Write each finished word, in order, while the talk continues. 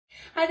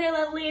Hi there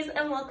lovelies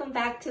and welcome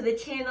back to the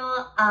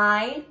channel.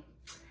 I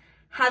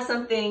have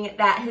something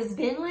that has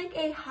been like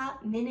a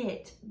hot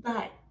minute,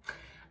 but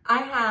I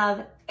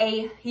have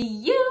a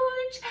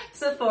huge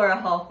Sephora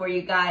haul for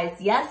you guys.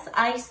 Yes,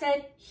 I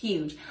said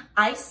huge.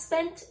 I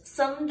spent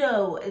some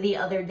dough the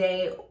other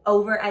day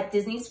over at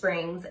Disney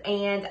Springs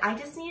and I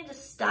just needed to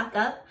stock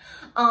up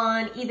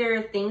on either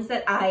things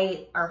that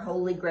are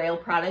holy grail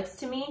products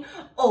to me,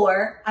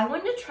 or I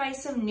wanted to try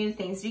some new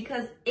things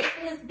because it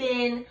has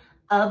been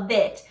a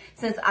bit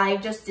since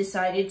I've just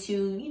decided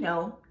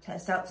to,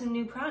 test out some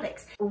new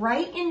products.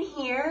 Right in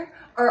here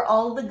are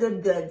all the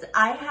good goods.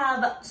 I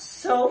have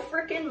so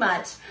freaking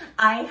much.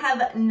 I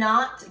have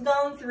not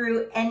gone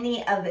through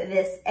any of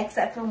this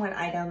except for one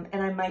item,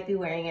 and I might be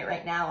wearing it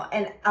right now,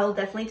 and I'll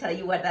definitely tell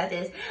you what that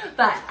is,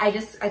 but I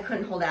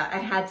couldn't hold out. I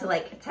had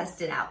to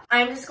test it out.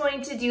 I'm just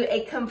going to do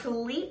a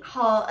complete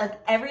haul of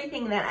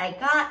everything that I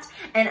got,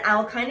 and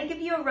I'll kind of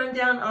give you a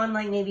rundown on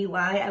maybe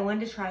why I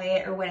wanted to try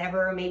it or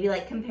whatever, or maybe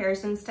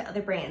comparisons to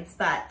other brands,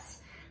 but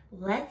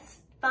let's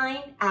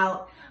find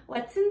out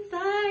what's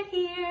inside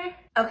here.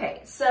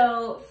 Okay,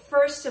 so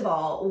first of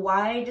all,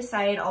 why I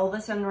decided all of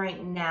a sudden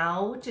right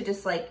now to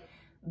just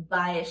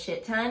buy a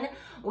shit ton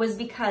was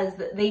because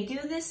they do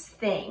this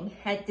thing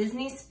at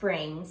Disney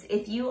Springs.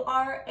 If you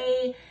are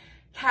a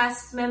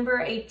cast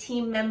member, a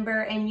team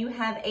member, and you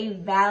have a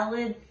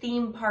valid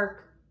theme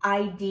park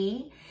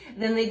ID,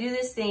 then they do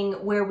this thing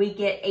where we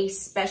get a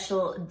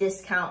special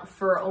discount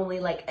for only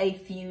a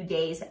few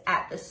days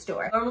at the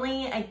store.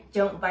 Normally, I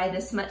don't buy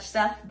this much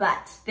stuff,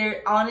 but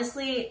there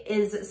honestly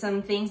is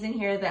some things in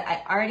here that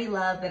I already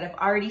love, that I've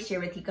already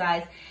shared with you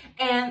guys,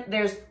 and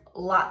there's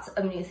lots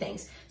of new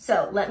things.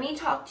 So let me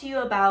talk to you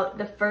about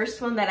the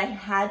first one that I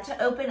had to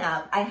open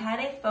up. I had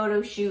a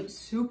photo shoot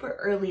super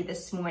early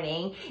this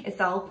morning. It's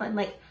all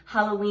fun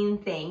Halloween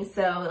things.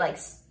 So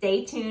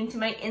stay tuned to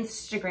my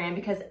Instagram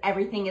because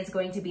everything is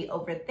going to be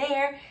over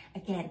there.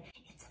 Again,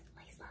 it's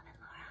Lace Love and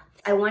Laura.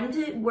 I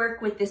wanted to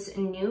work with this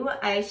new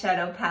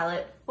eyeshadow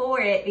palette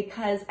for it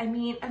because I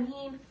mean,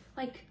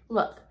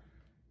 look,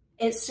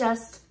 it's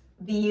just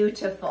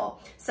beautiful.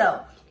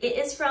 So it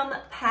is from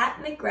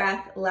Pat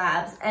McGrath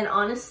Labs, and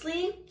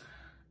honestly,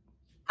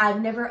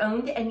 I've never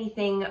owned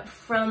anything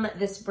from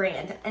this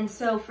brand. And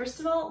so first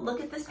of all,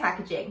 look at this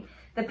packaging.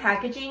 The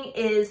packaging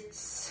is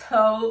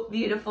so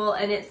beautiful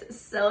and it's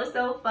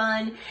so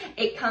fun.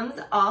 It comes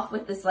off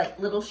with this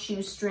little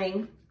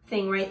shoestring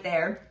thing right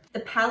there.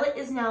 The palette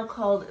is now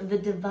called the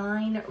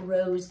Divine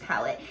Rose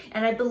palette,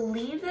 and I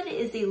believe that it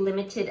is a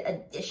limited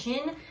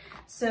edition.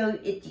 So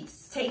you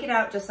take it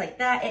out just like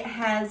that. It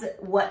has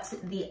what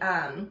the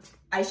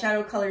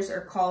eyeshadow colors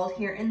are called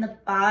here in the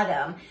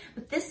bottom.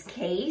 But this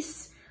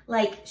case,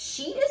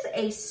 she is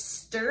a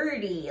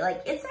sturdy,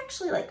 it's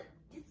actually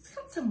it's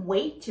got some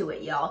weight to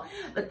it, y'all.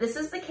 But this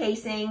is the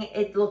casing.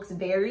 It looks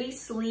very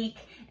sleek.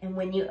 And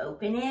when you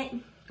open it,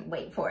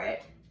 wait for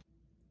it.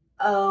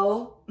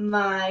 Oh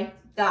my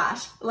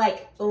gosh.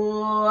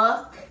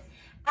 Look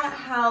at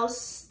how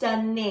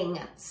stunning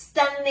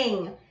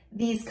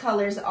these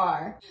colors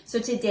are. So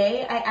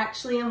today I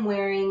actually am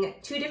wearing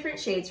two different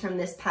shades from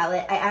this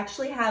palette. I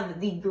actually have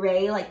the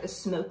gray, the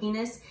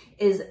smokiness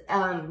is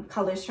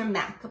colors from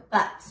MAC,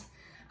 but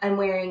I'm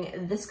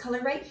wearing this color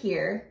right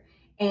here.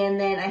 And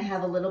then I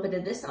have a little bit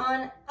of this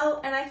on.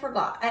 Oh, and I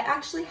forgot. I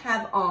actually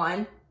have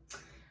on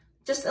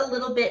just a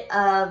little bit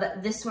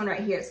of this one right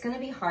here. It's gonna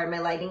be hard. My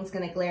lighting's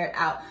gonna glare it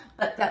out.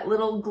 But that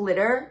little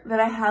glitter that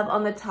I have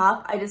on the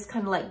top, I just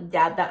kind of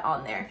dab that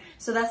on there.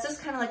 So that's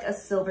just kind of a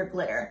silver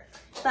glitter.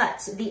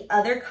 But the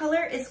other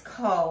color is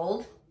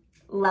called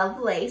Love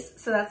Lace.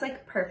 So that's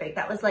perfect.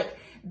 That was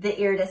the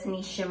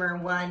iridescent shimmer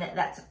one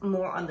that's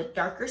more on the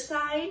darker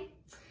side.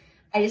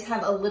 I just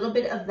have a little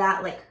bit of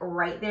that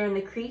right there in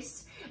the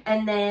crease.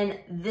 And then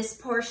this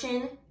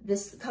portion,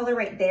 this color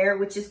right there,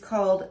 which is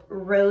called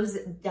Rose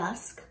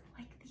Dusk.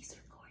 These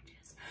are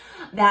gorgeous.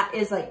 That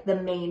is the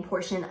main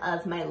portion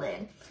of my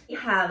lid. We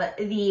have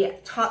the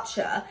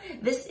Tatcha.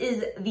 This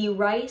is the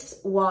Rice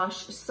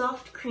Wash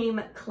Soft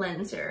Cream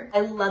Cleanser.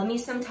 I love me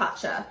some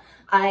Tatcha.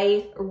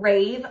 I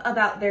rave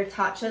about their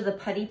Tatcha, the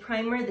Putty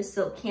Primer, the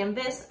Silk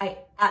Canvas. I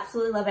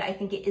absolutely love it. I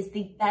think it is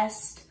the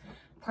best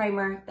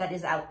primer that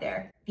is out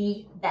there.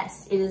 The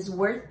best. It is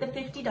worth the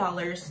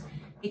 $50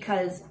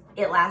 because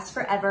it lasts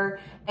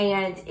forever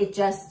and it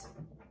just,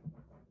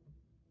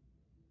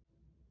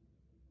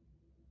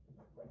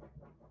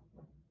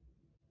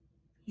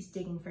 he's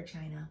digging for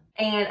China.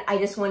 And I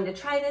just wanted to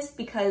try this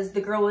because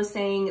the girl was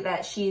saying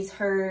that she's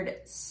heard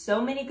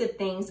so many good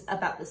things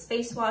about this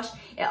face wash.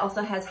 It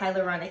also has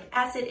hyaluronic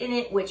acid in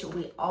it, which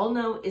we all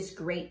know is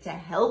great to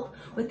help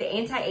with the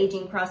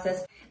anti-aging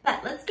process.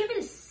 But let's give it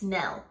a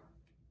smell.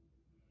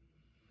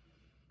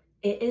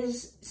 It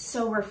is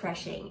so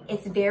refreshing.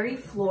 It's very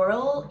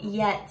floral,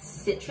 yet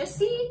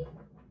citrusy.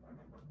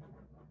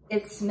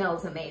 It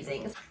smells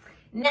amazing.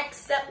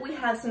 Next up, we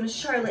have some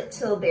Charlotte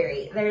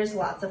Tilbury. There's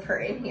lots of her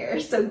in here,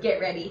 so get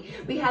ready.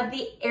 We have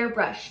the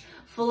Airbrush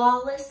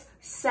Flawless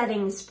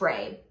Setting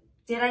Spray.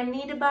 Did I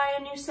need to buy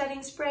a new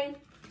setting spray?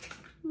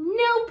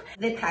 Nope.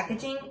 The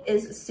packaging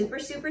is super,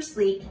 super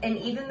sleek. And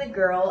even the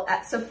girl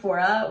at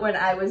Sephora, when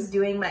I was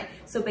doing my,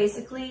 so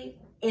basically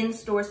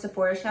in-store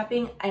Sephora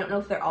shopping, I don't know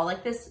if they're all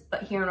like this,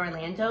 but here in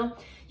Orlando,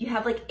 you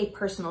have like a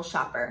personal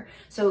shopper.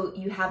 So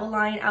you have a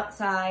line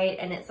outside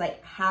and it's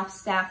like half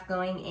staff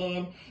going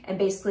in. And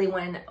basically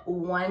when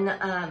one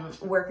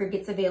worker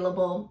gets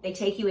available, they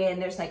take you in,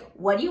 there's like,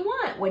 what do you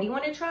want? What do you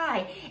want to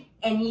try?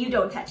 And you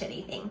don't touch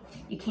anything.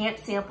 You can't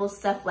sample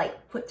stuff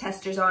like put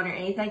testers on or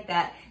anything like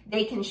that.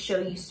 They can show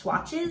you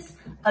swatches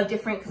of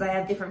different, because I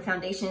have different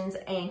foundations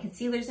and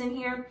concealers in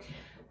here.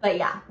 But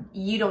yeah,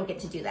 you don't get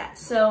to do that.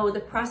 So the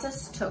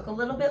process took a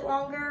little bit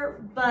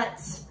longer, but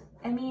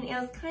I mean, it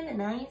was kind of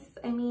nice.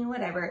 I mean,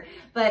 whatever.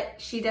 But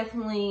she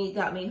definitely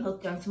got me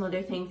hooked on some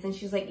other things. And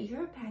she's like,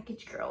 you're a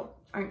package girl,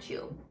 aren't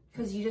you?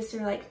 Because you just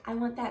are like, I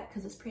want that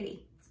because it's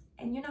pretty.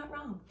 And you're not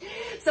wrong.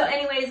 So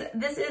anyways,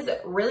 this is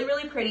really,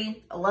 really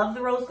pretty. I love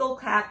the rose gold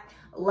cap.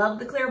 Love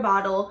the clear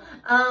bottle.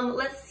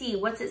 Let's see,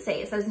 what's it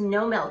say? It says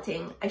no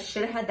melting. I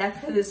should have had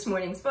that for this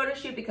morning's photo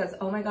shoot because,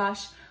 oh my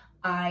gosh,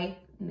 I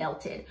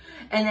melted.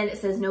 And then it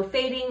says no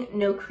fading,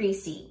 no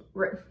creasy.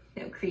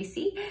 No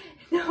creasy?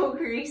 No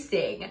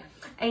creasing.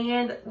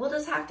 And we'll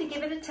just have to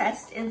give it a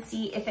test and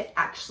see if it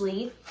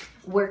actually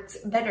works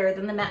better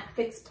than the Matte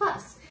Fix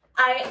Plus.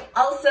 I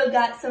also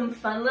got some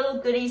fun little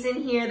goodies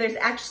in here. There's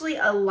actually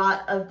a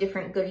lot of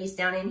different goodies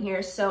down in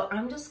here, so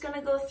I'm just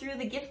gonna go through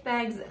the gift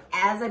bags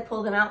as I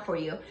pull them out for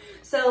you.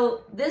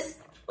 So this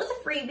was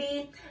a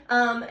freebie,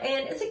 and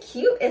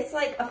it's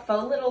like a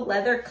faux little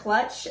leather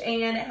clutch,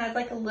 and it has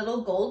like a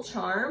little gold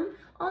charm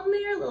on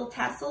there, a little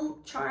tassel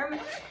charm.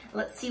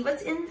 Let's see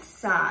what's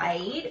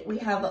inside. We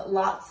have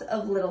lots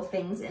of little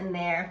things in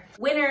there.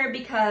 Winner,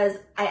 because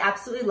I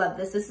absolutely love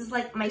this. This is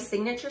like my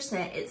signature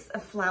scent. It's a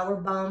flower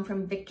bomb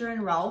from Viktor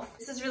and Rolf.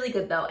 This is really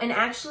good though. And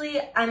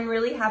actually, I'm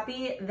really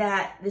happy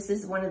that this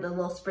is one of the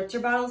little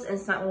spritzer bottles and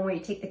it's not one where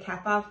you take the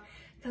cap off,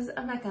 because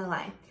I'm not gonna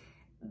lie.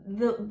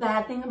 The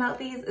bad thing about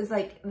these is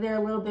like, they're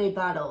a little big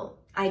bottle.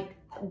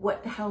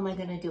 What the hell am I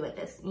gonna do with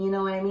this? You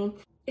know what I mean?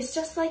 It's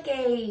just like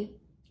a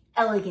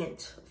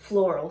elegant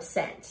floral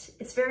scent.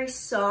 It's very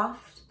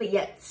soft, but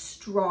yet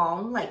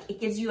strong. Like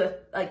it gives you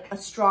a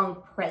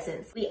strong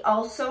presence. We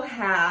also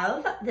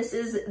have, this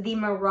is the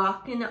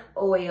Moroccan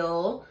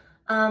oil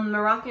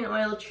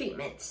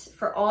treatment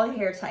for all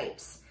hair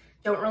types.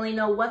 Don't really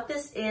know what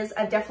this is.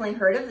 I've definitely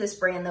heard of this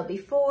brand though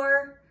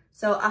before,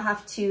 so I'll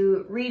have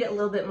to read a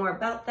little bit more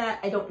about that.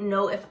 I don't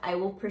know if I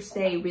will per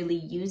se really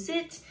use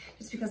it,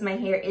 just because my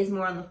hair is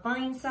more on the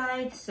fine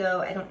side,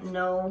 so I don't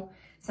know.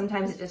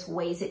 Sometimes it just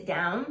weighs it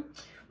down.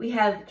 We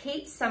have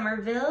Kate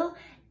Somerville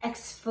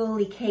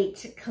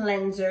Exfoliate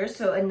Cleanser.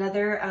 So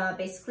another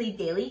basically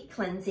daily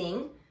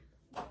cleansing.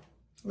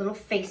 Little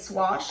face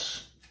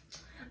wash.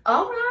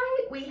 All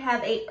right, we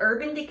have a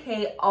Urban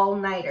Decay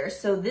All-Nighter.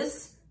 So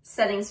this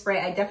setting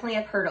spray, I definitely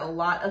have heard a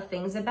lot of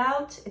things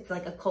about. It's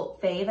like a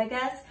cult fave, I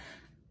guess.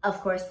 Of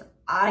course,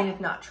 I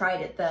have not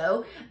tried it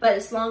though, but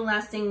it's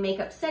long-lasting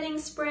makeup setting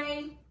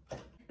spray.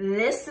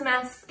 This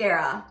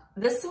mascara,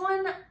 this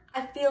one,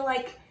 I feel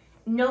like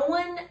no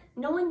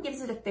one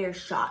gives it a fair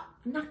shot.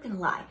 I'm not gonna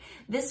lie.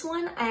 This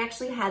one, I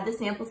actually had the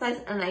sample size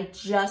and I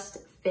just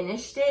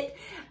finished it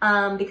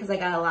because I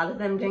got a lot of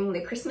them during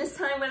the Christmas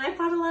time when I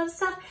bought a lot of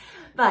stuff.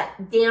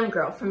 But Damn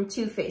Girl from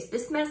Too Faced,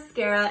 this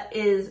mascara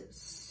is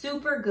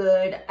super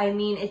good. I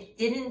mean,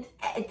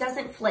 it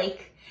doesn't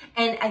flake.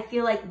 And I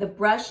feel like the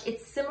brush,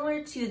 it's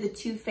similar to the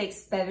Too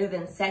Faced Better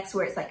Than Sex,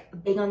 where it's like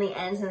big on the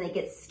ends and they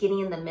get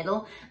skinny in the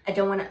middle. I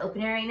don't want to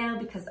open it right now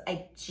because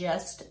I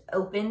just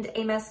opened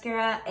a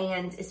mascara,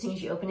 and as soon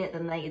as you open it,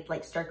 then they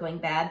like start going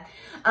bad.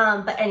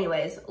 But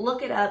anyways,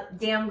 look it up.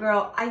 Damn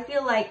Girl, I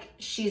feel like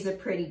she's a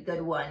pretty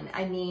good one.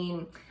 I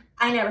mean,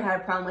 I never had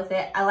a problem with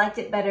it. I liked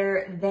it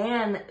better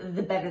than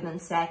the Better Than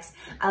Sex.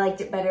 I liked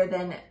it better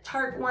than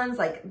Tarte ones,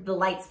 like the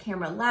Lights,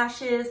 Camera,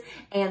 Lashes,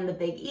 and the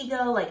Big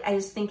Ego. Like, I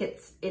just think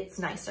it's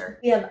nicer.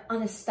 We have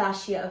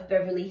Anastasia of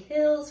Beverly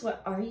Hills.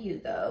 What are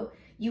you though?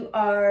 You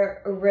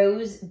are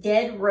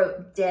Dead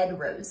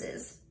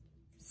Roses.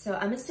 So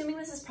I'm assuming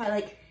this is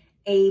probably like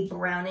a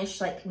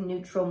brownish, like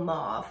neutral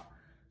mauve.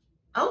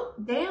 Oh,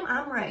 damn,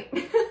 I'm right.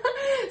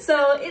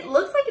 So it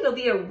looks like it'll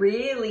be a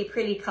really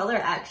pretty color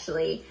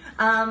actually.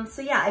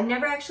 So yeah, I've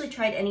never actually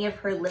tried any of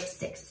her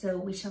lipsticks, so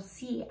we shall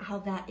see how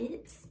that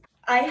is.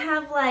 I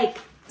have like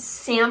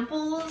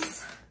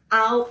samples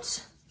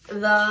out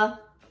the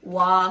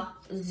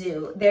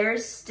wazoo.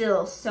 There's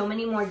still so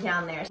many more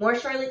down there. More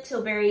Charlotte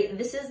Tilbury.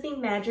 This is the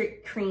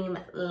Magic Cream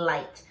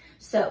Light.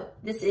 So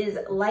this is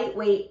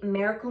lightweight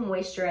miracle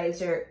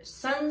moisturizer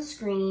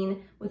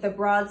sunscreen with a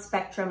broad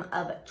spectrum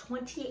of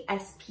 20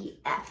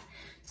 SPF.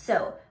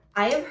 So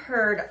I have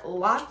heard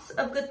lots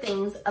of good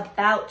things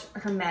about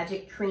her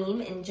Magic Cream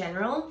in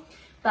general,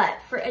 but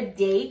for a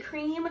day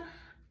cream,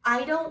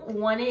 I don't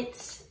want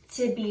it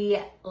to be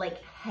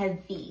like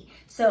heavy.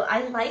 So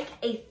I like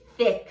a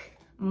thick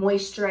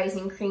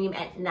moisturizing cream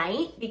at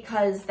night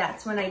because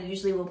that's when I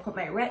usually will put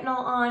my retinol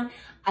on.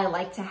 I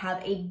like to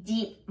have a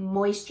deep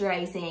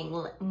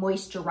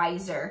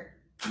moisturizer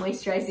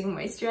moisturizing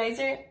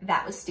moisturizer.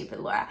 That was stupid,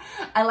 Laura.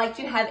 I like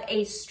to have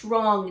a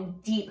strong,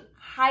 deep,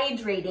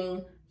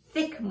 hydrating,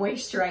 thick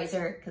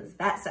moisturizer, because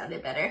that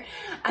sounded better.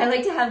 I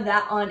like to have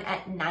that on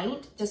at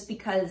night just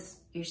because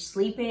you're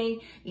sleeping,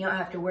 you don't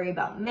have to worry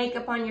about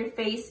makeup on your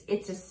face.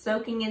 It's just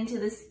soaking into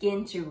the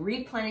skin to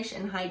replenish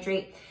and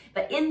hydrate.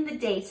 But in the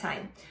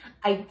daytime,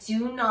 I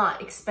do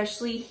not,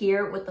 especially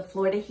here with the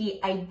Florida heat,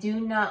 I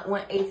do not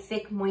want a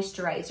thick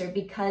moisturizer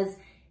because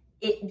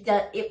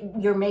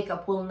your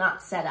makeup will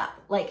not set up.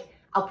 Like,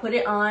 I'll put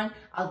it on,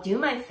 I'll do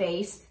my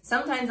face.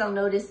 Sometimes I'll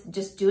notice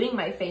just doing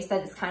my face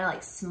that it's kind of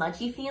like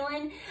smudgy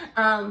feeling.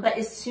 But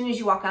as soon as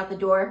you walk out the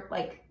door,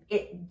 like,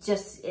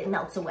 it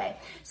melts away.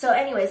 So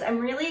anyways, I'm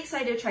really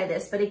excited to try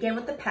this. But again,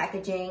 with the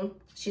packaging,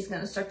 she's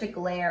gonna start to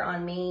glare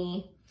on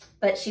me,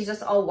 but she's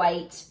just all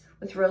white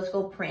with rose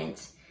gold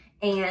print.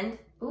 And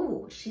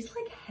ooh, she's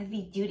like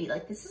heavy duty.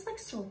 Like, this is like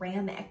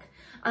ceramic.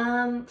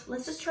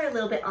 Let's just try a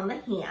little bit on the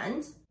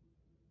hand.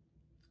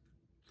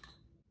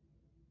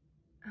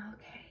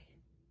 Okay,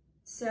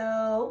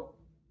 so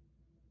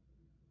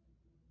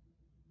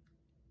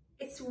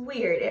it's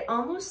weird. It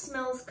almost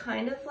smells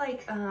kind of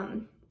like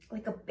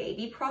a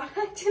baby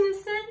product in a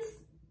sense.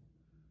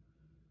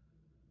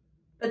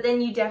 But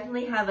then you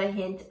definitely have a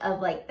hint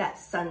of like that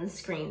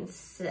sunscreen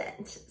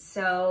scent.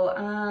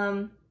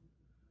 So,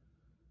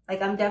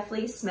 like, I'm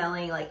definitely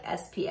smelling like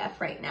SPF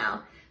right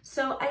now.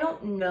 So I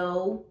don't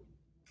know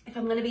if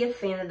I'm gonna be a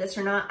fan of this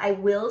or not. I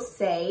will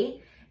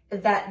say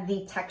that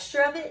the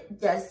texture of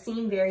it does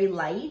seem very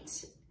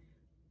light,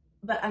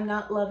 but I'm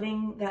not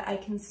loving that I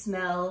can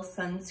smell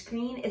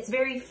sunscreen. It's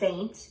very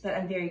faint, but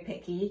I'm very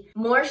picky.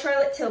 More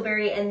Charlotte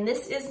Tilbury, and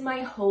this is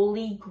my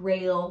holy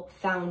grail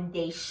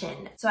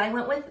foundation. So I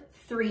went with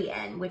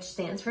 3N, which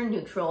stands for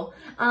neutral.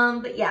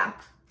 But yeah,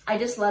 I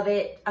just love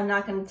it. I'm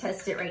not gonna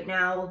test it right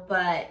now,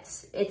 but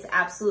it's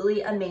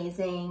absolutely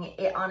amazing.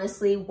 It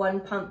honestly,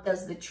 one pump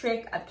does the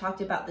trick. I've talked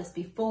about this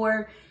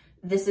before.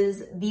 This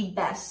is the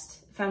best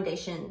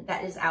foundation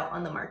that is out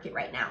on the market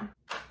right now.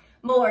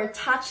 More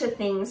Tatcha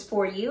things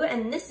for you,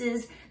 and this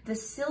is the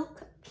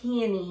Silk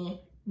Peony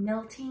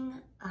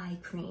Melting Eye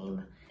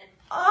Cream.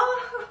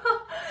 Oh,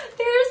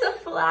 there's a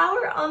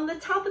flower on the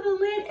top of the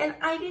lid, and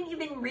I didn't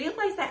even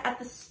realize that at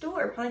the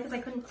store, probably because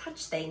I couldn't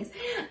touch things.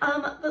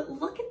 But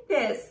look at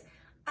this.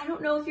 I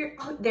don't know if you're,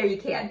 oh, there you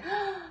can.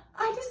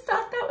 I just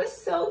thought that was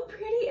so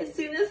pretty. As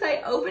soon as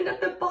I opened up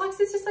the box,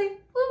 it's just like,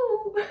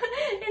 ooh,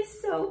 it's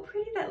so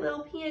pretty, that little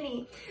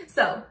peony.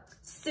 So,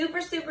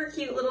 super, super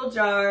cute little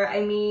jar.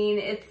 I mean,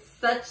 it's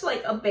such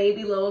like a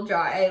baby little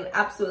jar. I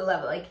absolutely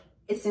love it. Like,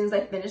 as soon as I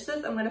finish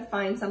this, I'm gonna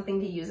find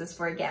something to use this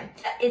for again.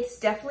 It's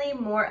definitely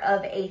more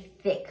of a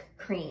thick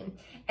cream.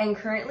 And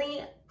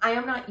currently, I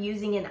am not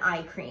using an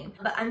eye cream,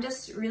 but I'm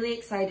just really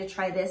excited to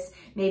try this.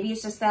 Maybe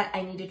it's just that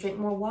I need to drink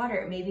more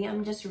water. Maybe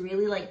I'm just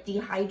really like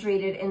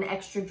dehydrated and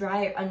extra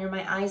dry under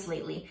my eyes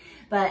lately.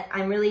 But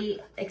I'm really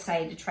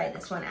excited to try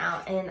this one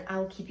out, and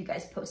I'll keep you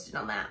guys posted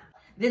on that.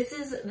 This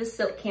is the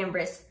Silk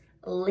Canvas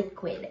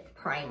Liquid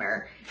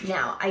Primer.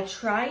 Now, I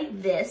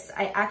tried this.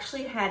 I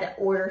actually had an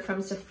order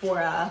from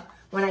Sephora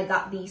when I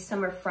got the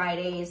Summer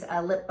Fridays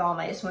lip balm.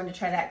 I just wanted to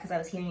try that because I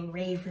was hearing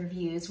rave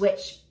reviews,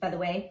 which, by the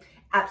way,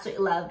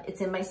 absolutely love. It's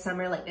in my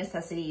summer like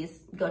necessities.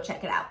 Go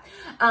check it out.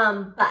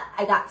 But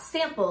I got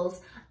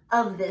samples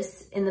of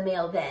this in the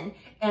mail then,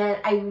 and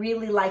I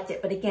really liked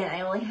it. But again,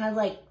 I only had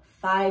like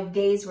 5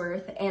 days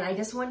worth, and I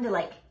just wanted to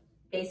like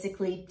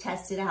basically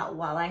test it out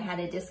while I had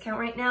a discount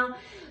right now.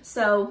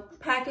 So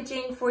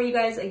packaging for you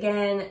guys,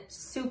 again,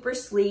 super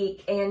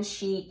sleek and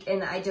chic,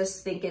 and I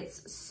just think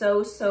it's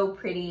so, so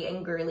pretty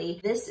and girly.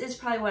 This is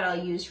probably what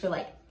I'll use for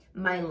like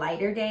my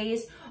lighter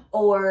days,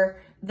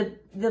 or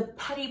the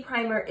putty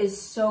primer is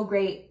so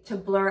great to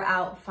blur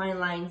out fine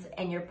lines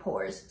and your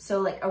pores.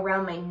 So like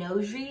around my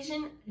nose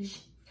region,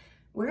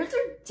 words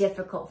are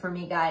difficult for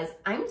me, guys.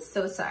 I'm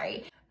so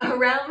sorry.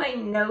 Around my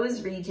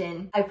nose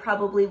region, I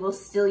probably will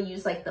still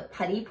use like the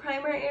putty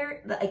primer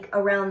area, like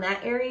around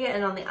that area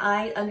and on the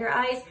eye, under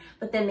eyes,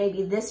 but then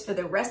maybe this for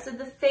the rest of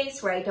the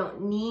face where I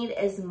don't need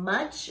as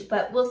much,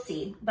 but we'll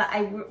see. But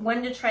I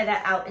wanted to try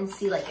that out and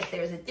see like if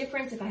there's a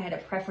difference, if I had a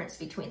preference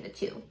between the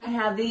two. I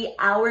have the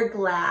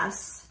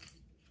Hourglass.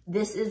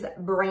 This is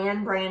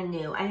brand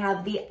new. I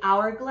have the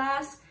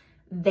Hourglass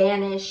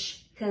Vanish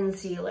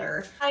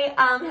Concealer. I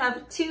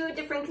have 2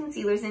 different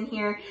concealers in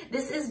here.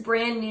 This is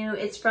brand new.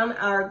 It's from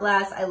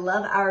Hourglass. I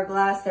love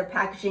Hourglass. Their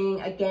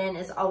packaging, again,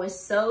 is always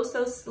so,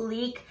 so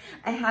sleek.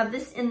 I have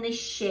this in the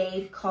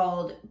shade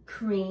called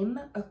Cream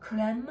or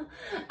Creme.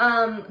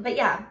 But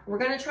yeah, we're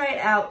gonna try it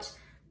out.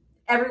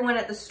 Everyone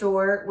at the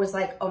store was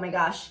like, oh my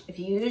gosh, if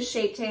you use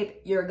Shape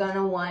Tape, you're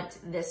gonna want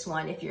this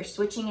one. If you're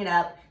switching it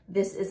up,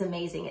 this is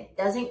amazing. It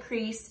doesn't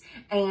crease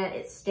and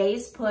it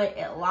stays put,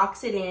 it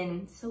locks it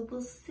in. So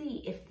we'll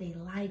see if they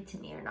lied to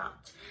me or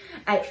not.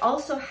 I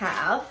also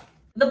have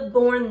the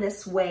Born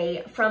This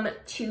Way from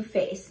Too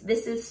Faced.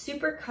 This is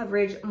super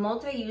coverage,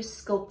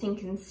 multi-use sculpting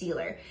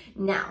concealer.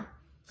 Now,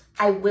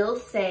 I will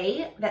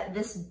say that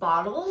this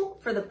bottle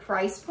for the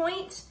price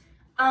point,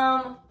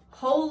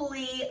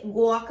 Holy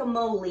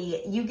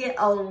guacamole, you get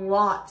a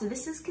lot. So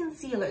this is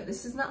concealer,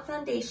 this is not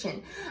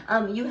foundation.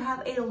 You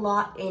have a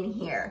lot in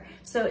here.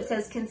 So it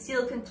says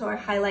conceal, contour,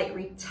 highlight,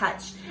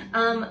 retouch.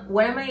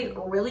 One of my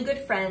really good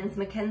friends,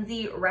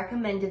 Mackenzie,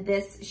 recommended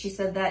this. She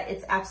said that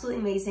it's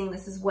absolutely amazing.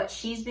 This is what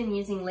she's been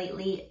using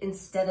lately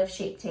instead of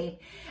Shape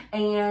Tape.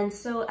 And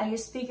so I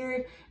just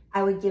figured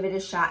I would give it a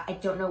shot. I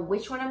don't know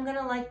which one I'm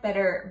gonna like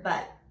better,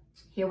 but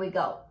here we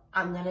go.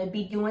 I'm gonna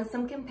be doing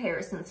some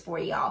comparisons for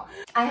y'all.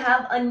 I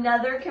have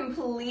another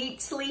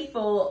completely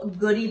full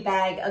goodie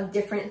bag of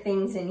different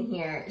things in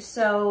here.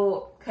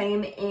 So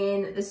came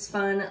in this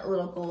fun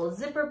little gold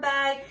zipper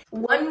bag.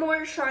 One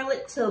more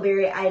Charlotte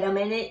Tilbury item,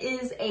 and it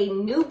is a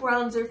new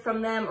bronzer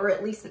from them, or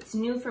at least it's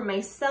new for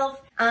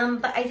myself.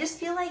 But I just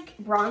feel like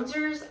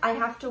bronzers, I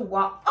have to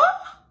walk.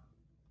 Oh!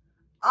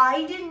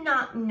 I did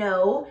not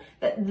know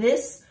that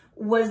this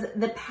was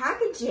the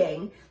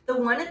packaging. The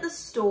one at the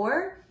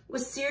store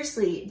was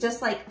seriously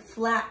just like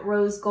flat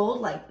rose gold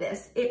like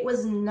this. It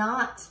was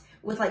not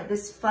with like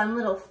this fun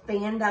little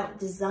fanned out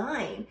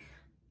design.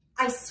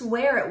 I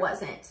swear it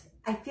wasn't.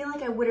 I feel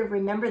like I would have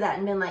remembered that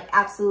and been like,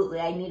 absolutely,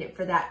 I need it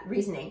for that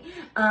reasoning.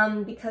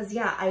 Because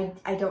yeah,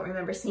 I don't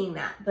remember seeing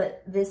that,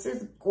 but this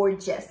is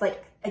gorgeous.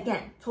 Like,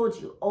 again, told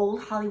you,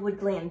 old Hollywood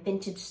glam,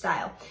 vintage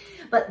style.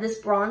 But this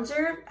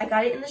bronzer, I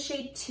got it in the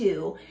shade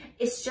 2.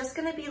 It's just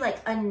gonna be like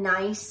a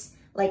nice,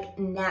 like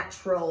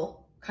natural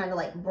kind of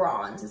like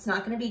bronze. It's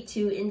not going to be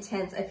too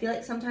intense. I feel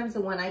like sometimes the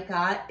one I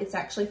got, it's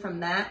actually from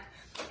MAC,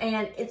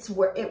 and it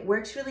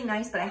works really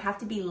nice, but I have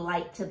to be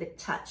light to the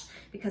touch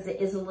because it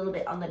is a little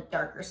bit on the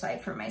darker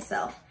side for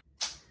myself.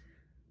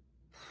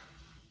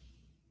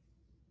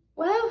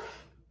 Well,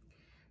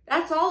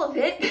 that's all of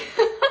it.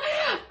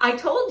 I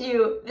told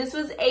you this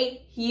was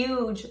a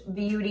huge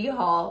beauty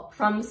haul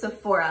from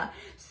Sephora.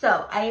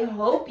 So I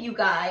hope you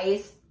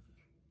guys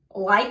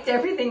liked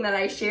everything that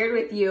I shared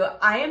with you.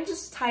 I am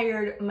just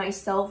tired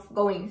myself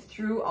going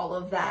through all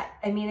of that.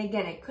 I mean,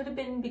 again, it could have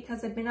been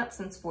because I've been up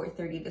since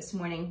 4:30 this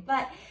morning,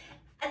 but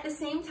at the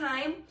same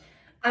time,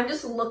 I'm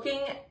just looking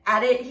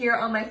at it here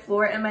on my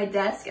floor and my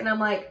desk, and I'm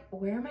like,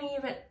 where am I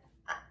even?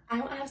 I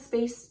don't have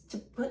space to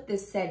put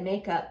this said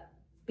makeup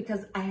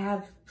because I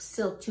have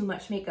still too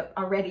much makeup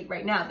already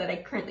right now that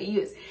I currently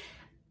use.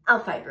 I'll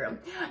find room.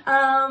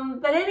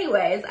 But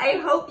anyways, I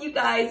hope you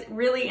guys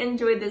really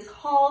enjoyed this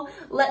haul.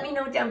 Let me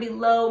know down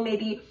below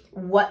maybe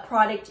what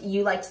product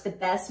you liked the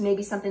best,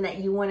 maybe something that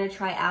you want to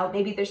try out.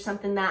 Maybe there's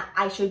something that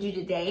I showed you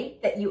today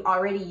that you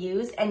already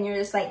use and you're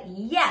just like,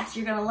 yes,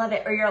 you're gonna love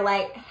it. Or you're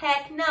like,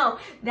 heck no,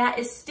 that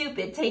is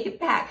stupid, take it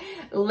back.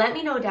 Let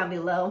me know down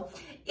below.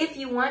 If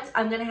you want,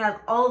 I'm going to have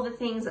all the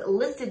things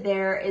listed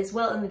there as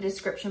well in the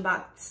description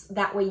box.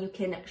 That way you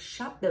can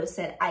shop those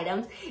said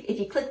items. If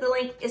you click the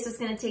link, it's just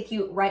going to take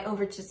you right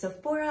over to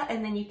Sephora,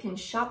 and then you can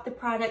shop the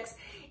products.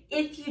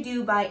 If you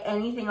do buy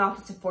anything off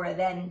of Sephora,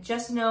 then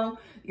just know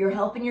you're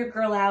helping your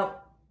girl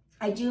out.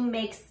 I do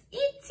make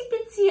itsy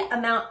bitsy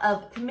amount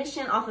of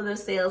commission off of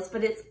those sales,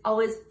 but it's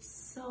always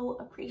so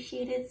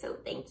appreciated. So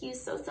thank you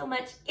so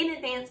much in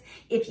advance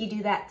if you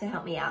do that to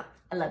help me out.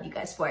 I love you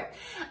guys for it.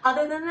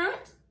 Other than that,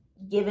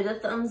 give it a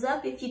thumbs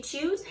up if you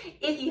choose.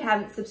 If you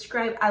haven't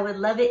subscribed, I would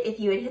love it if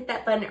you would hit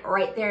that button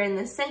right there in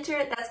the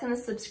center. That's going to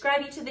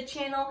subscribe you to the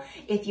channel.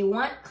 If you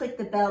want, click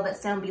the bell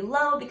that's down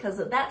below because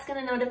that's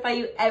going to notify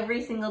you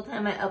every single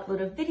time I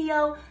upload a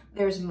video.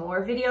 There's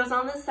more videos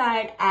on the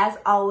side. As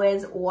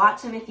always,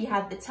 watch them if you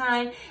have the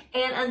time.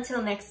 And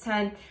until next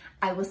time,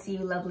 I will see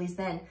you lovelies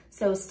then.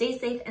 So stay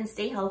safe and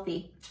stay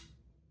healthy.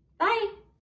 Bye.